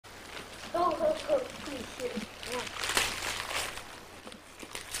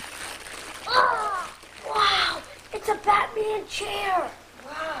Oh, wow! It's a Batman chair.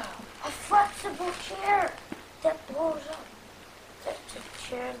 Wow. A flexible chair that blows up. It's a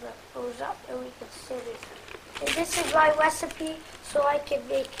chair that blows up and we can sit in it. And this is my recipe so I can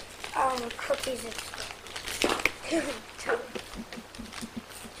make cookies and stuff.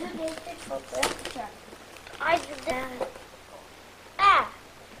 To make it for breakfast. I did that.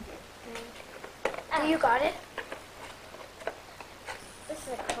 You got it? This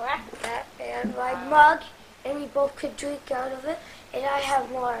is a correct that and my mug, and we both could drink out of it, and I have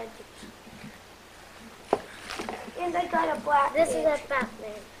more of these. And I got a black. This is a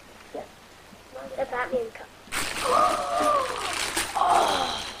Batman. Yeah. The Batman cup.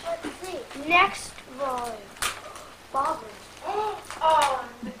 Oh. Let's see. Next volume. Bobbers. Oh.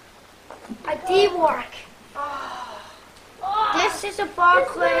 A D-work. Oh. This is a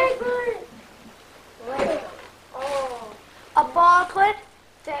booklet. A booklet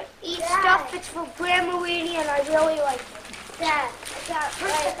that eats stuff. It's from Grandma Weenie, and I really like it. Dad, I got it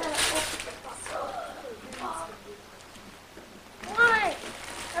right. What?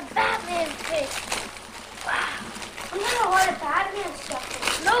 A Batman thing. Wow. I'm gonna order Batman stuff.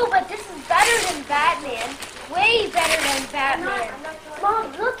 No, but this is better than Batman. Way better than Batman.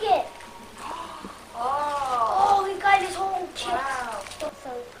 Mom, look it. Oh, we got his whole kit. Wow.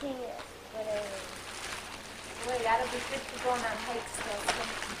 So clean it. Wait, that'll be good to go on hikes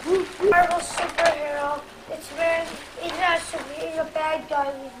though. Marvel superhero. He's a bad guy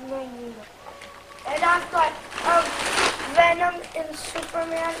with Magneto. And I've got Venom and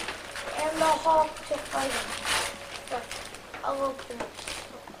Superman and the Hulk to fight him. So, I'll open it.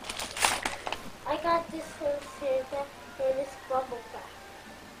 I got this from Santa and this bubble back.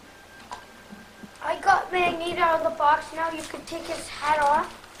 I got Magneto out of the box. Now you can take his hat off.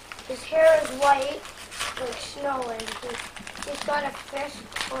 His hair is white, like snow, and he's got a fish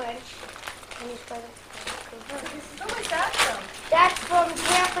flinch, and he's got a... Who is that from? That's from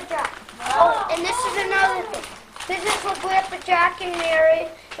Grandpa Jack. Oh, and this is another thing. This is for Grandpa Jack and Mary.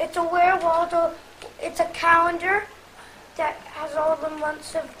 It's a werewolf. It's a calendar that has all the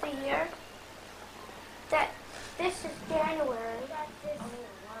months of the year. This is January.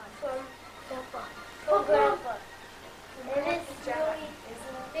 From Grandpa. From Grandpa. And it's really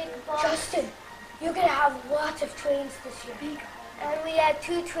big box. Justin, you're going to have lots of trains this year. And we had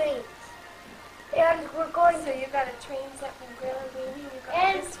 2 trains. And we're going So you got a train set from Grandma Weenie, you got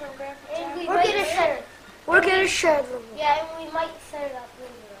and this from Grandpa and Jack? we're gonna share them. Yeah, and we might set it up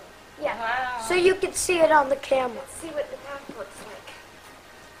later. Yeah. Wow. So you can see it on the camera. Let's see what the map looks like.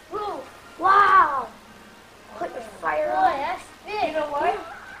 Whoa! Wow! Put the fire Boy, on. that's big. You know what?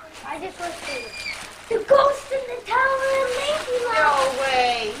 I just want to see it. The ghost in the tower of Mayfield. No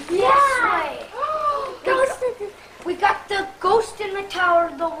way. Yeah. Ghost in the... We got the ghost in the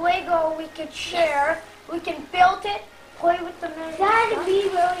tower, the Lego we could share. We can build it, play with the music. Daddy, we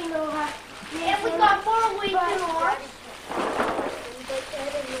really know how. And we got more Lincoln Lords.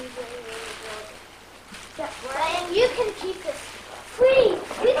 And you can keep this free.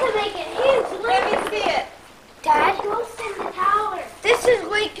 We can make it huge. Let me see it. Dad, Ghost in the tower. this is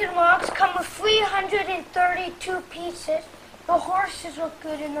Lincoln Logs. Come with 332 pieces. The horses look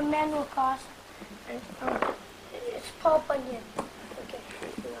good and the men look awesome. And, it's Paul Bunyan. Okay.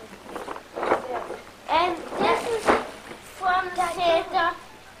 And this is from Santa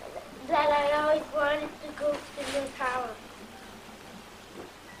that I always wanted the ghost in the tower.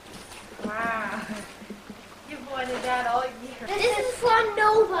 Wow. You've wanted that all year. This is from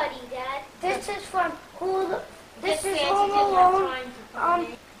nobody, Dad. This is from This is Fancy Home didn't have Alone. time to find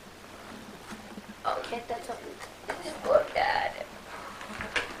it. Okay, that's all. This is for Dad.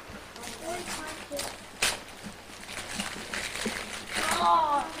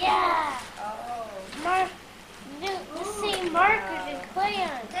 Oh, yeah. Oh. The same markers and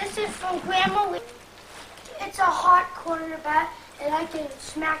crayons. This is from Grandma Lee. It's a hot corner bat, and I can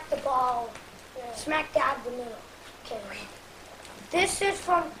smack the ball, smack dab the middle. Okay. This is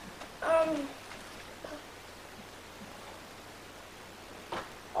from,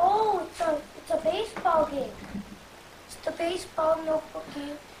 oh, it's a baseball game. It's the baseball notebook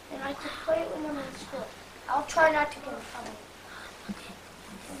game, and I can play it when I'm in school. I'll try not to get in trouble.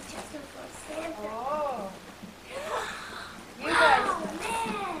 Oh. You guys.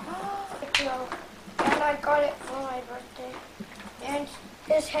 And I got it for my birthday. And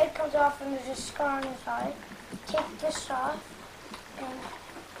his head comes off and there's a scar on his eye. Take this off and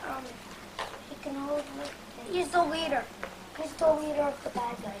he can hold it. He's the leader. He's the leader of the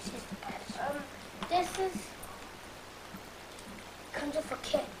bad guys. He's the best. This is Comes with a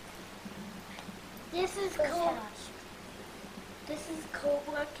kit. This is cool. This is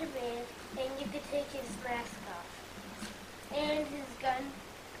Cobra Command, and you can take his mask off. And his gun.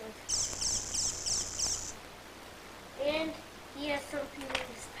 And he has something in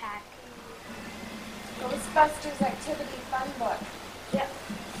his pack. Ghostbusters Activity Fun Book. Yep.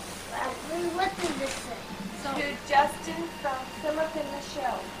 What does this say? To Justin from Philip in the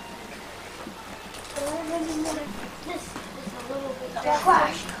Show. This is a little bit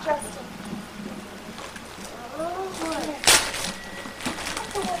Justin. Oh boy.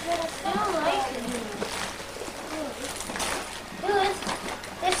 I don't like it. Who is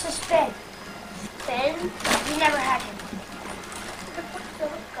this? Is Ben. Ben? You never had him.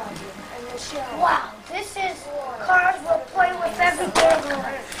 Philip got you in the show. Wow, this is cars will play with every day on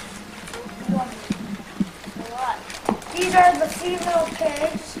Earth. What? These are the female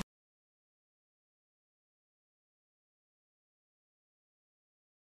pigs.